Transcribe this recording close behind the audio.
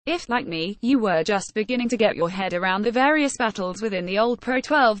If, like me, you were just beginning to get your head around the various battles within the old Pro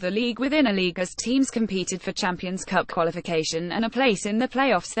 12, the league within a league as teams competed for Champions Cup qualification and a place in the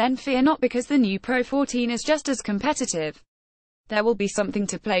playoffs, then fear not, because the new Pro 14 is just as competitive. There will be something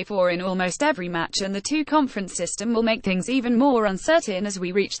to play for in almost every match, and the two-conference system will make things even more uncertain as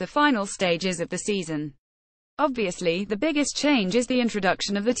we reach the final stages of the season. Obviously, the biggest change is the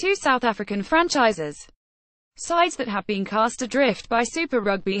introduction of the two South African franchises. Sides that have been cast adrift by Super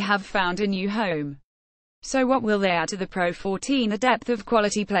Rugby have found a new home. So what will they add to the Pro 14? The depth of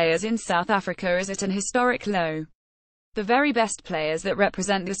quality players in South Africa is at an historic low. The very best players that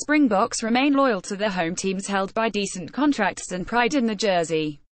represent the Springboks remain loyal to their home teams, held by decent contracts and pride in the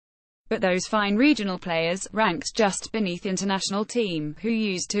jersey. But those fine regional players, ranked just beneath international team, who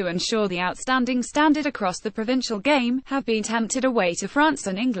used to ensure the outstanding standard across the provincial game, have been tempted away to France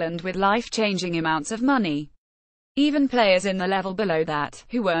and England with life-changing amounts of money. Even players in the level below that,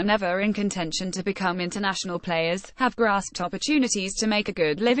 who were never in contention to become international players, have grasped opportunities to make a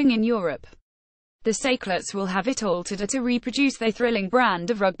good living in Europe. The Sakelets will have it all to do to reproduce their thrilling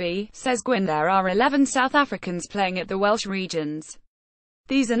brand of rugby, says Gwyn. There are 11 South Africans playing at the Welsh regions.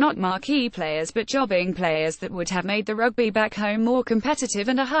 These are not marquee players but jobbing players that would have made the rugby back home more competitive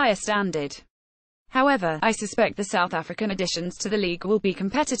and a higher standard. However, I suspect the South African additions to the league will be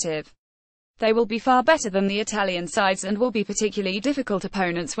competitive. They will be far better than the Italian sides and will be particularly difficult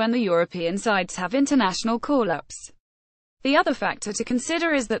opponents when the European sides have international call-ups. The other factor to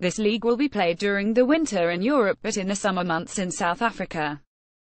consider is that this league will be played during the winter in Europe but in the summer months in South Africa.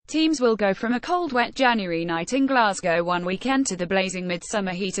 Teams will go from a cold wet January night in Glasgow one weekend to the blazing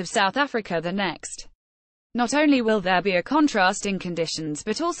midsummer heat of South Africa the next. Not only will there be a contrast in conditions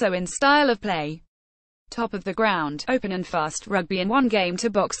but also in style of play. Top of the ground, open and fast rugby in one game to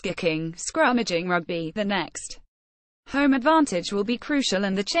box-kicking, scrummaging rugby the next. Home advantage will be crucial,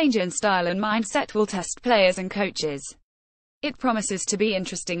 and the change in style and mindset will test players and coaches. It promises to be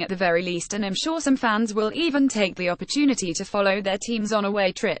interesting at the very least, and I'm sure some fans will even take the opportunity to follow their teams on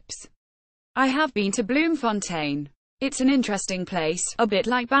away trips. I have been to Bloemfontein. It's an interesting place, a bit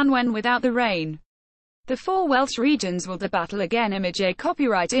like Banwen without the rain. The four Welsh regions will battle again. Image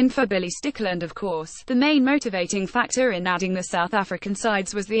copyright info Billy Stickland. Of course, the main motivating factor in adding the South African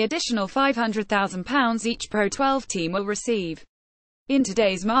sides was the additional £500,000 each Pro 12 team will receive. In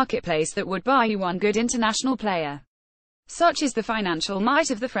today's marketplace, that would buy you one good international player. Such is the financial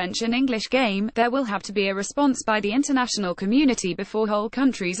might of the French and English game. There will have to be a response by the international community before whole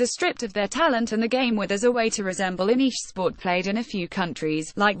countries are stripped of their talent and the game withers away to resemble a niche sport played in a few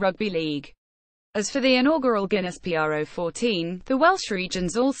countries, like rugby league. As for the inaugural Guinness pro14, the Welsh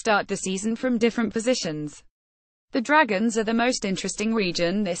regions all start the season from different positions. The Dragons are the most interesting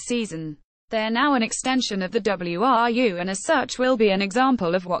region this season. They're now an extension of the WRU and as such will be an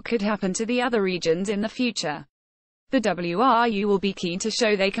example of what could happen to the other regions in the future. The WRU will be keen to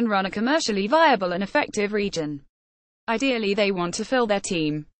show they can run a commercially viable and effective region. Ideally, they want to fill their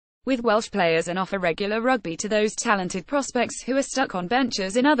team with Welsh players and offer regular rugby to those talented prospects who are stuck on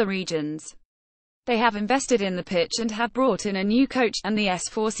benches in other regions. They have invested in the pitch and have brought in a new coach, and the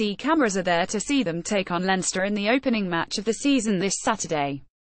S4C cameras are there to see them take on Leinster in the opening match of the season this Saturday.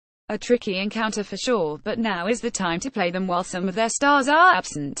 A tricky encounter for sure, but now is the time to play them while some of their stars are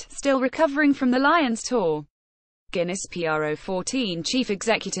absent, still recovering from the Lions tour. Guinness pro14 Chief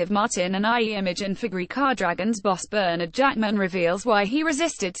Executive Martin and IE Image and Figure Car Dragons boss Bernard Jackman reveals why he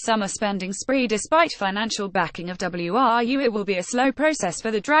resisted summer spending spree despite financial backing of WRU. It will be a slow process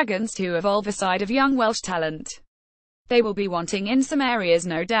for the Dragons to evolve a side of young Welsh talent. They will be wanting in some areas,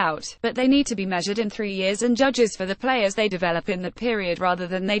 no doubt, but they need to be measured in 3 years and judges for the players they develop in that period rather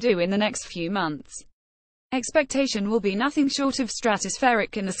than they do in the next few months. Expectation will be nothing short of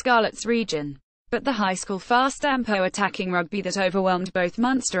stratospheric in the Scarlets region. But the high school fast-tempo attacking rugby that overwhelmed both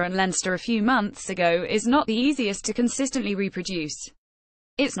Munster and Leinster a few months ago is not the easiest to consistently reproduce.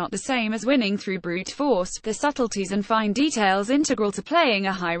 It's not the same as winning through brute force. The subtleties and fine details integral to playing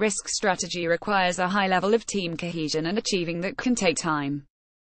a high-risk strategy requires a high level of team cohesion, and achieving that can take time.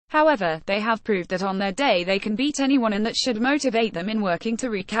 However, they have proved that on their day they can beat anyone, and that should motivate them in working to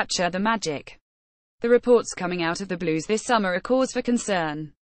recapture the magic. The reports coming out of the Blues this summer are cause for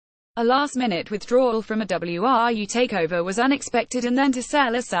concern. A last-minute withdrawal from a WRU takeover was unexpected, and then to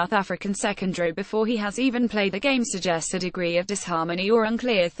sell a South African second row before he has even played the game suggests a degree of disharmony or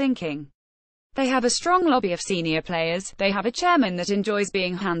unclear thinking. They have a strong lobby of senior players, they have a chairman that enjoys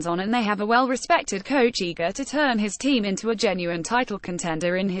being hands-on, and they have a well-respected coach eager to turn his team into a genuine title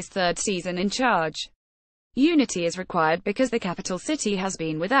contender in his third season in charge. Unity is required because the capital city has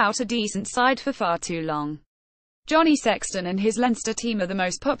been without a decent side for far too long. Johnny Sexton and his Leinster team are the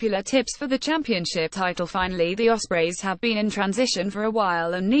most popular tips for the championship title. Finally, the Ospreys have been in transition for a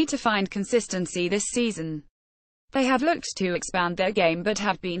while and need to find consistency this season. They have looked to expand their game but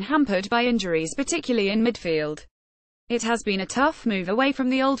have been hampered by injuries, particularly in midfield. It has been a tough move away from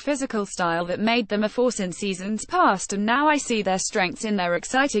the old physical style that made them a force in seasons past, and now I see their strengths in their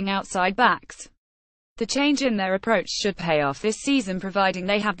exciting outside backs. The change in their approach should pay off this season, providing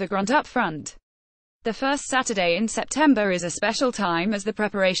they have the grunt up front. The first Saturday in September is a special time as the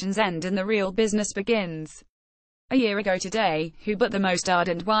preparations end and the real business begins. A year ago today, who but the most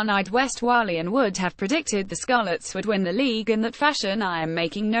ardent one-eyed West Walian would have predicted the Scarlets would win the league in that fashion? I am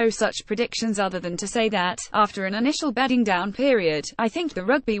making no such predictions other than to say that, after an initial bedding down period, I think the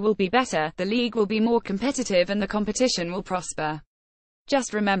rugby will be better, the league will be more competitive and the competition will prosper.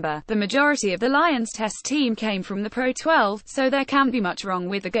 Just remember, the majority of the Lions test team came from the Pro 12, so there can't be much wrong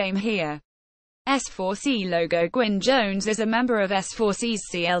with the game here. S4C logo. Gwyn Jones is a member of S4C's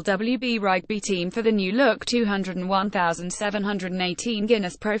CLWB rugby team for the new look 201,718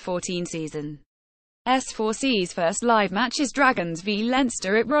 Guinness Pro 14 season. S4C's first live match is Dragons v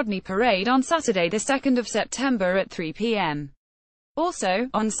Leinster at Rodney Parade on Saturday the 2nd of September at 3 p.m. Also,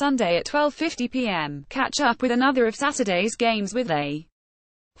 on Sunday at 12:50 p.m, catch up with another of Saturday's games with a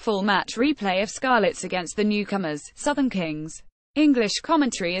full match replay of Scarlets against the newcomers, Southern Kings. English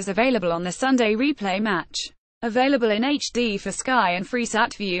commentary is available on the Sunday replay match. Available in HD for Sky and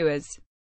Freesat viewers.